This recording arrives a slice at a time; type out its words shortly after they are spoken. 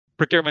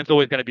procurement is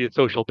always going to be a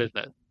social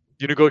business.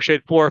 You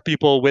negotiate for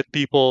people, with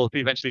people, to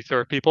eventually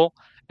serve people.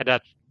 And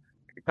that's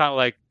kind of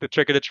like the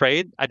trick of the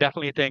trade. I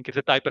definitely think it's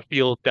a type of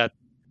field that,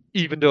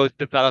 even though it's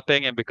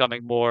developing and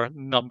becoming more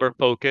number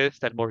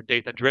focused and more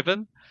data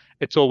driven,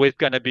 it's always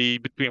going to be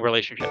between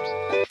relationships.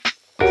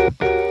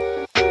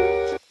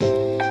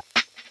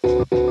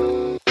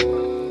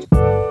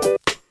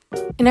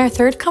 In our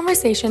third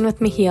conversation with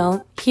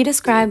Michiel, he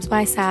describes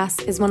why SaaS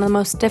is one of the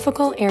most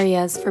difficult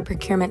areas for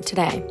procurement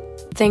today.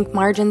 Think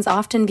margins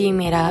often being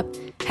made up,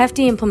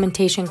 hefty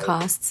implementation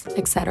costs,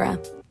 etc.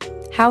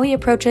 How he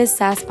approaches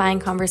SaaS buying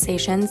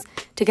conversations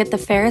to get the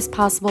fairest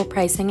possible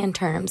pricing and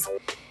terms,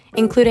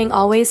 including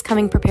always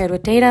coming prepared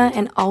with data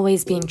and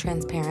always being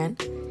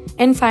transparent.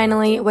 And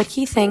finally, what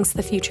he thinks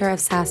the future of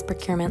SaaS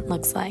procurement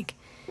looks like.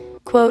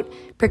 Quote,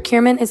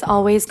 procurement is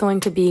always going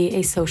to be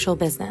a social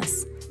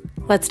business.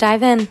 Let's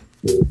dive in.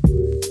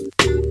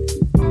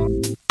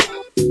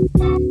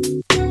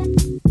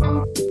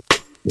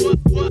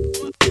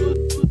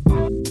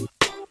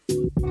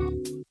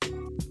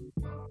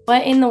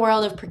 What in the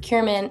world of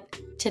procurement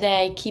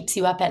today keeps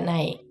you up at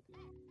night?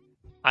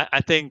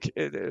 I think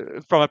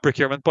from a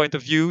procurement point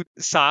of view,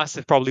 SaaS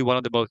is probably one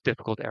of the most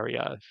difficult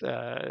areas.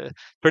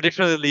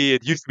 Traditionally,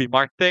 it used to be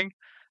marketing,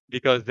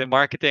 because in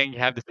marketing, you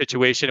have the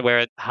situation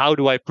where how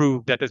do I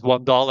prove that this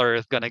 $1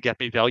 is going to get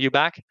me value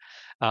back?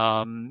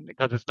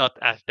 Because it's not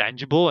as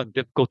tangible and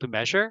difficult to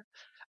measure.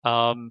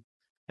 And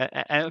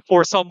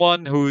for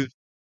someone who's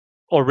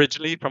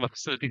originally from a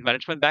facilities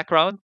management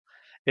background,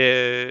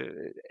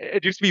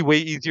 it used to be way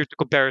easier to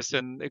compare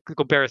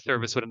a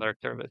service with another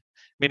service,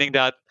 meaning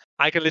that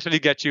I can literally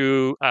get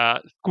you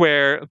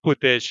square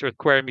footage or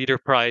square meter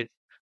price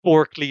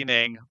for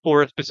cleaning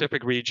for a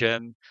specific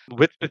region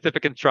with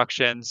specific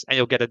instructions, and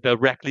you'll get a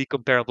directly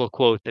comparable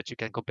quote that you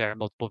can compare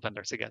multiple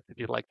vendors against if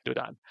you'd like to do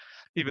that.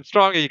 Even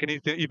stronger, you can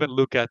even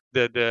look at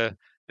the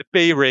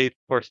pay rate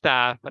for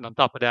staff, and on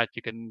top of that,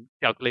 you can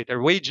calculate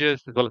their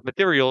wages as well as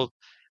materials,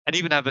 and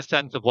even have a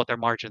sense of what their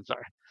margins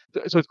are.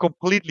 So it's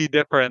completely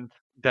different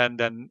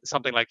than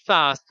something like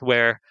SaaS,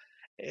 where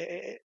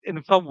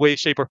in some way,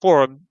 shape, or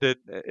form,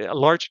 a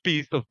large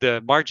piece of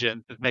the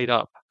margin is made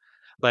up.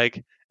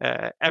 Like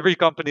every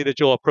company that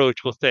you'll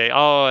approach will say,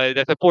 "Oh,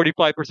 that's a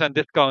 45%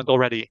 discount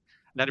already."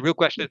 And then the real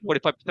question is,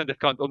 45%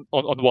 discount on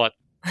what?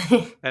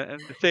 and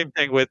the same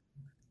thing with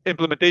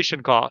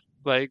implementation costs.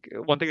 Like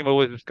one thing I've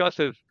always discussed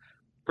is,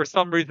 for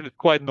some reason, it's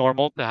quite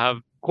normal to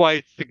have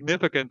quite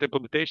significant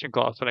implementation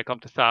costs when it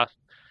comes to SaaS.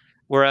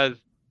 Whereas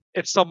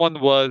if someone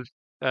was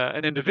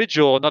an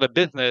individual, not a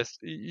business,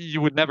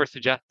 you would never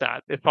suggest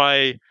that. If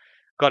I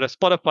got a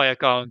Spotify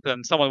account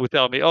and someone would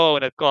tell me, "Oh,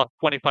 and it costs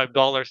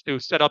 $25 to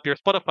set up your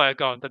Spotify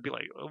account," I'd be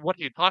like, "What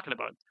are you talking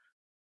about?"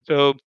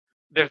 So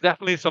there's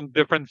definitely some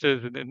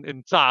differences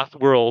in SaaS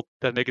world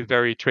that make it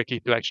very tricky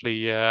to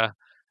actually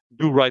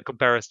do right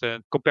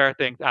comparison, compare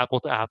things apple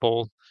to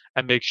apple,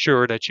 and make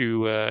sure that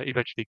you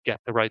eventually get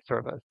the right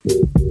service.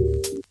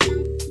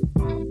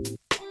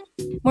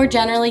 More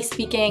generally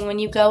speaking, when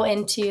you go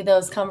into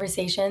those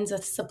conversations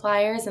with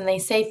suppliers and they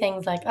say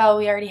things like, "Oh,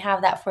 we already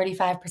have that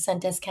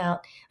 45% discount,"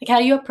 like how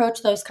do you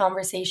approach those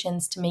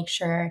conversations to make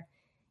sure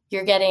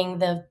you're getting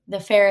the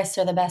fairest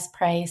or the best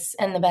price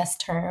and the best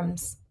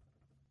terms?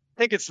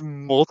 I think it's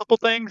multiple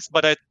things,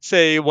 but I'd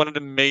say one of the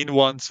main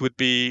ones would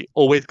be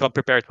always come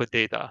prepared with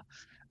data.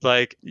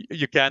 Like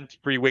you can't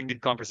free-wing these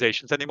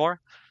conversations anymore.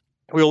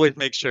 We always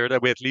make sure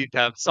that we at least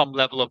have some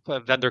level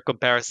of vendor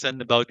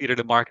comparison about either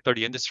the market or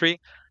the industry.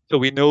 So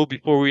we know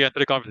before we enter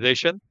the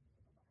conversation,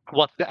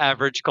 what's the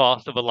average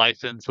cost of a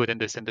license within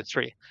this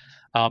industry.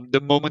 The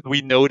moment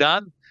we know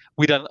that,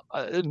 we then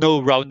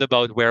know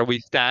roundabout where we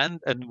stand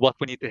and what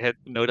we need to hit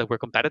to know that we're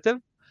competitive.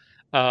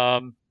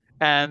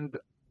 And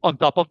on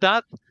top of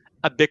that,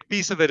 a big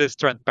piece of it is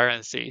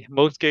transparency.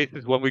 Most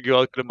cases, when we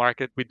go out to the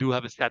market, we do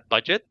have a set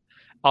budget.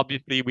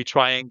 Obviously, we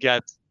try and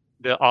get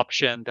the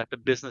option that the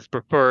business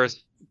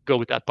prefers, go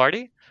with that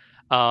party.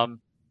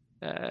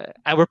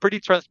 And we're pretty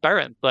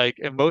transparent. Like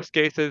in most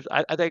cases,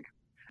 I think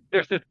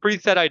there's this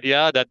preset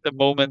idea that the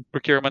moment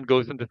procurement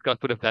goes and discuss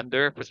with a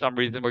vendor, for some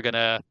reason we're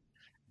gonna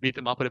beat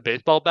them up with a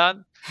baseball bat.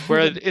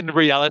 Whereas in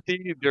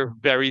reality, they're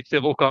very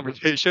civil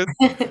conversations,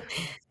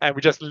 and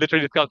we just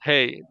literally discuss,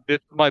 "Hey, this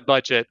is my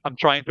budget. I'm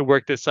trying to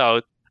work this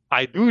out.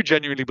 I do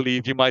genuinely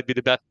believe you might be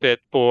the best fit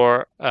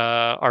for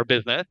our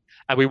business,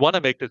 and we want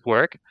to make this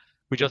work."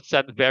 We just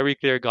set very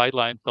clear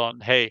guidelines on,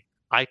 "Hey,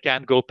 I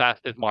can't go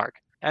past this mark."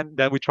 And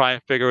then we try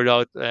and figure it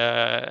out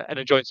and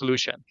a joint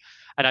solution.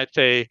 And I'd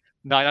say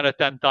 9 out of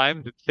 10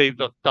 times, it saves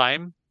us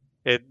time.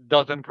 It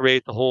doesn't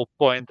create the whole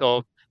point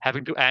of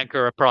having to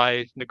anchor a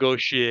price,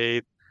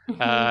 negotiate,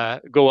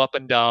 go up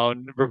and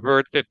down,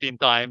 revert 15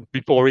 times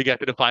before we get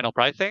to the final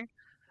pricing.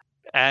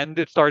 And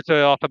it starts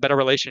off a better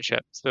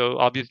relationship. So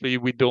obviously,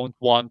 we don't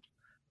want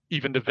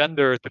even the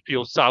vendor to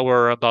feel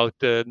sour about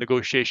the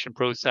negotiation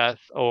process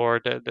or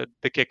the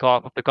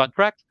kickoff of the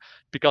contract,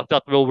 because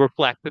that will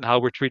reflect in how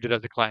we're treated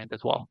as a client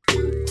as well.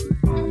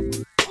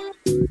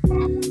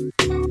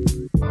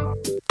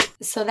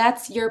 So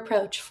that's your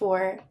approach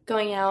for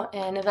going out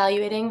and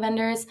evaluating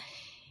vendors.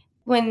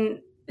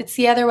 When it's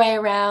the other way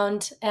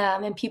around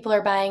and people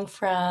are buying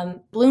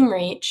from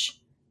Bloomreach,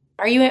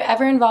 are you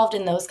ever involved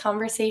in those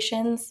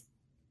conversations?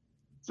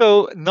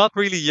 So not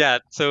really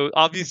yet. So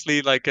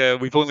obviously, like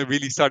we've only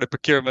really started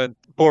procurement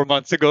 4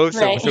 months ago. So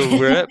Right. so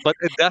we're but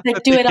it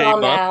Like do definitely it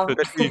all came up. now.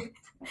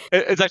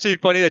 It's actually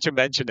funny that you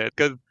mentioned it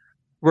because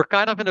we're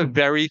kind of in a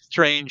very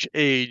strange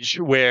age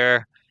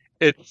where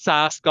it's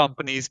SaaS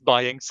companies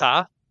buying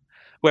SaaS,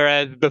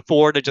 whereas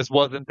before there just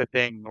wasn't a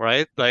thing,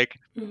 right? Like,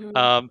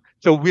 Mm-hmm.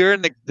 so we're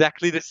in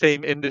exactly the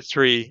same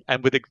industry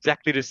and with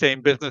exactly the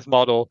same business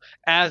model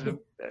as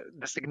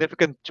the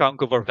significant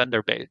chunk of our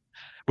vendor base,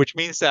 which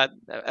means that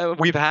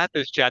we've had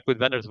this chat with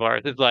vendors of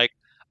ours. It's like,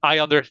 I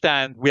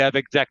understand we have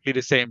exactly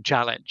the same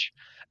challenge.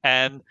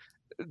 And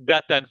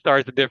that then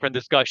starts a different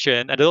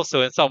discussion. And it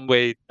also, in some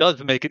way,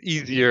 does make it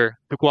easier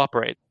to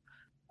cooperate.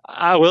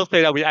 I will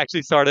say that we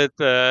actually started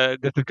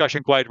this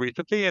discussion quite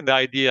recently, and the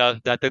idea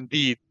that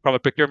indeed, from a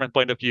procurement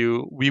point of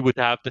view, we would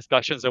have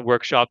discussions and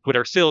workshops with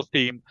our sales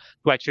team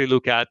to actually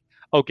look at,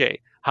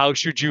 okay, how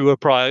should you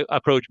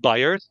approach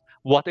buyers?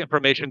 What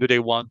information do they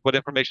want? What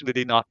information do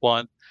they not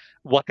want?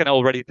 What can I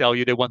already tell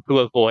you they want to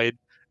avoid?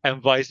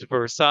 And vice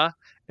versa.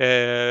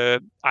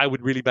 I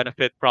would really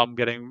benefit from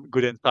getting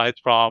good insights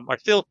from our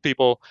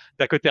salespeople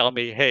that could tell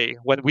me, hey,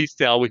 when we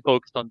sell, we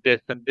focus on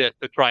this and this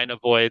to try and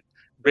avoid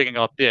bringing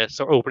up this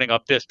or opening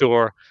up this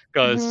door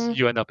because Mm-hmm.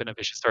 you end up in a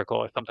vicious circle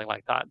or something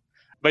like that.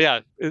 But yeah,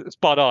 it's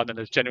spot on, and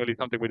it's genuinely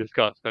something we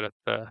discussed. So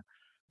that's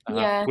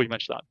Yeah, we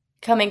mentioned that.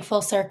 coming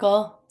full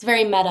circle. It's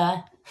very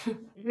meta.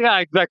 Yeah,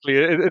 exactly.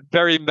 It's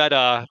very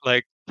meta,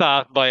 like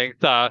SaaS buying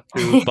SaaS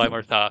to buy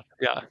more SaaS.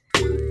 Yeah.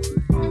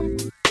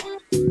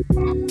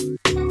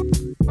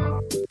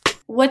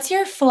 What's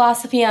your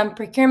philosophy on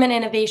procurement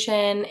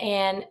innovation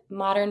and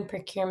modern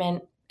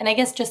procurement? And I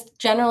guess just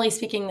generally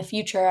speaking, the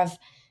future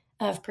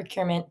of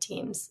procurement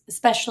teams,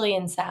 especially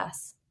in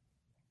SaaS.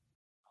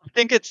 I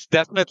think it's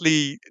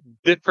definitely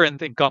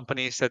different in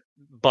companies that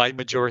buy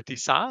majority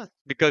SaaS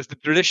because the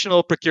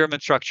traditional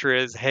procurement structure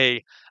is,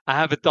 hey, I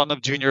have a ton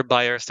of junior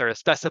buyers that are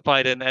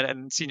specified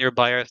and senior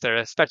buyers that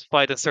are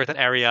specified in certain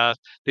areas.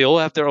 They all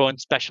have their own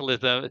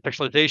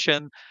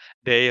specialization.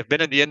 They have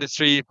been in the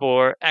industry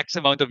for X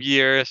amount of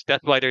years.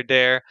 That's why they're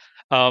there.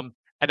 And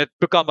it's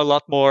become a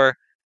lot more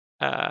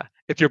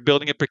if you're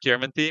building a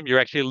procurement team, you're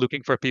actually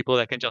looking for people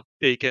that can just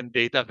take in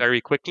data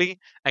very quickly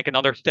and can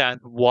understand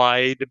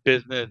why the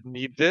business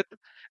needs it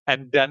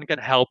and then can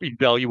help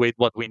evaluate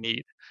what we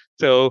need.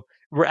 So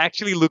we're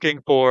actually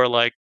looking for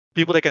like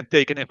people that can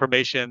take in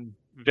information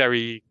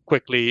very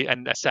quickly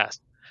and assess.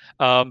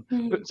 Um,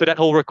 Mhm. so that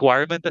whole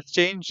requirement has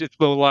changed. It's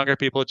no longer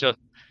people just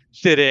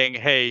sitting,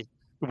 hey,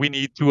 we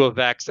need two of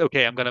X.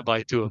 Okay, I'm going to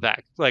buy two of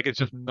X. Like it's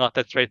just not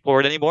that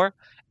straightforward anymore.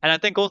 And I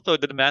think also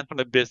the demand from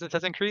the business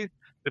has increased.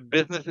 The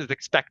business is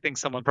expecting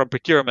someone from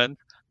procurement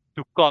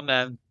to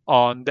comment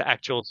on the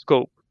actual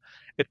scope.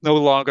 It's no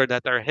longer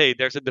that they're, hey,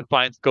 there's a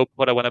defined scope of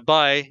what I want to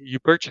buy, you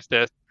purchase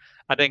this.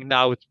 I think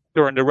now it's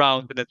turned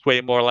around and it's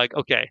way more like,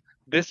 okay,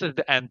 this is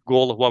the end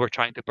goal of what we're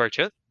trying to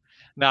purchase.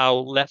 Now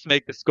let's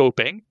make the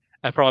scoping.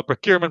 And from a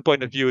procurement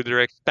point of view,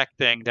 they're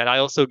expecting that I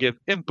also give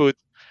input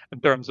in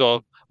terms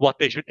of what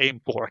they should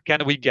aim for.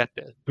 Can we get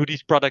this? Do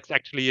these products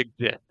actually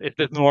exist? Is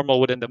this normal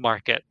within the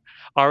market?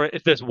 Or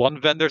is this one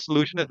vendor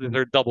solution? Is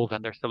there a double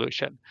vendor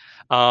solution?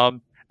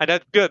 And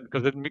that's good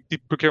because it makes the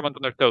procurement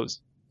on their toes.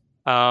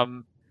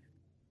 Um,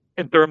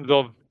 in terms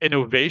of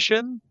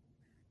innovation,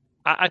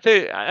 I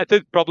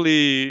think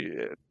probably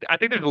I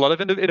think there's a lot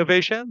of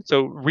innovation.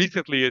 So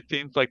recently, it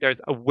seems like there's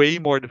a way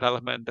more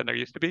development than there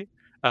used to be.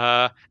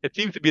 It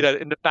seems to be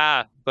that in the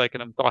past, like,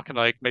 and I'm talking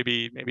like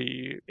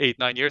maybe 8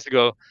 9 years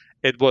ago,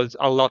 it was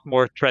a lot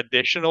more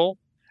traditional.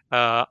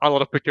 A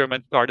lot of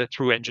procurement started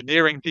through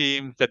engineering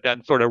teams that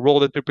then sort of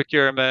rolled into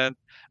procurement.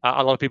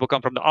 A lot of people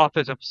come from the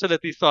office and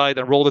facility side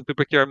and rolled into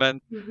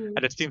procurement, Mhm.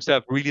 and it seems to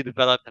have really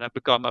developed and have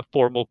become a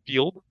formal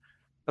field.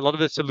 A lot of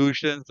the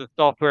solutions and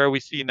software we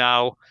see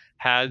now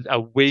has a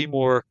way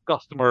more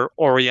customer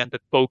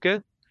oriented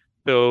focus.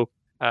 So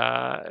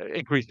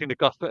increasing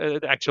the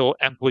actual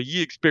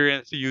employee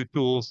experience to use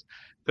tools.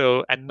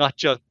 So and not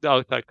just the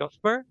outside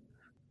customer.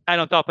 And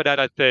on top of that,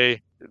 I'd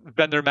say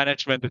vendor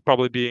management is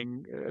probably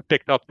being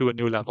picked up to a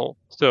new level.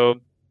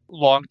 So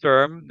long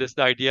term, this is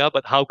the idea,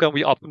 but how can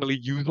we optimally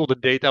use all the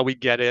data we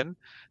get in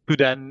to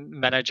then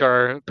manage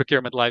our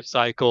procurement life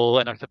cycle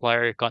and our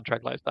supplier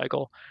contract life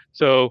cycle?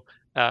 So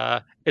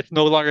it's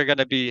no longer going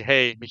to be,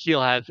 hey,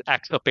 Michiel has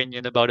X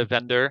opinion about a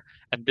vendor,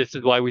 and this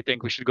is why we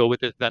think we should go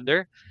with this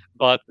vendor,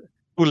 but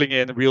pulling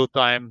in real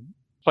time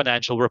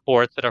financial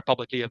reports that are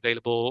publicly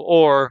available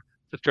or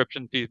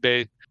subscription fees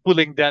based,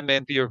 pulling them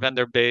into your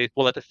vendor base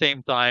while at the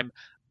same time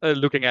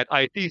looking at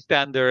IT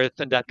standards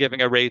and that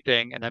giving a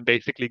rating and then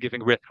basically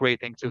giving risk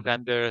ratings to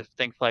vendors,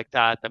 things like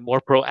that, and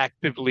more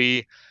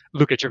proactively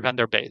look at your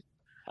vendor base.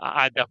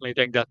 I definitely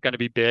think that's going to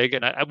be big,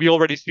 and we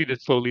already see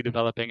this slowly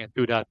developing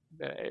into that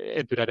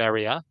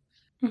area.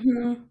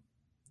 Mhm.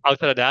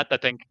 Outside of that, I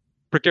think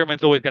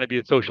procurement is always going to be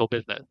a social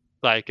business.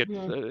 Like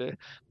you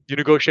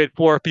negotiate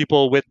for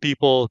people, with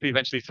people, to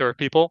eventually serve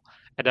people,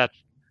 and that's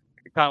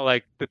kind of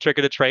like the trick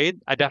of the trade.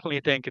 I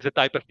definitely think it's a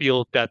type of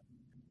field that,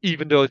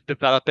 even though it's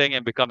developing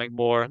and becoming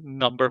more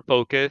number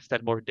focused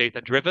and more data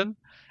driven,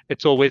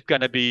 it's always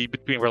going to be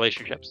between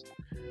relationships.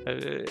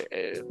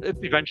 It's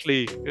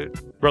eventually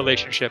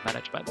relationship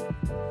management.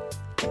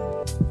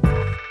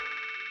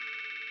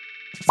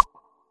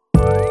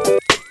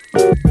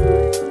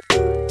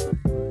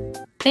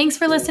 Thanks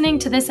for listening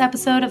to this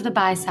episode of The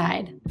Buy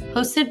Side,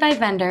 hosted by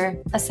Vendor,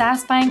 a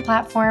SaaS buying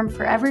platform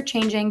for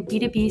ever-changing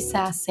B2B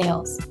SaaS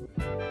sales.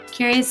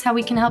 Curious how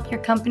we can help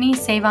your company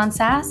save on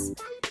SaaS?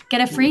 Get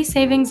a free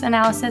savings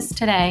analysis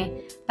today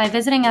by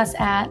visiting us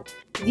at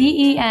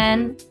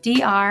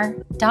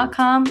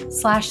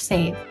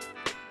vendr.com/save.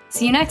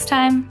 See you next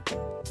time.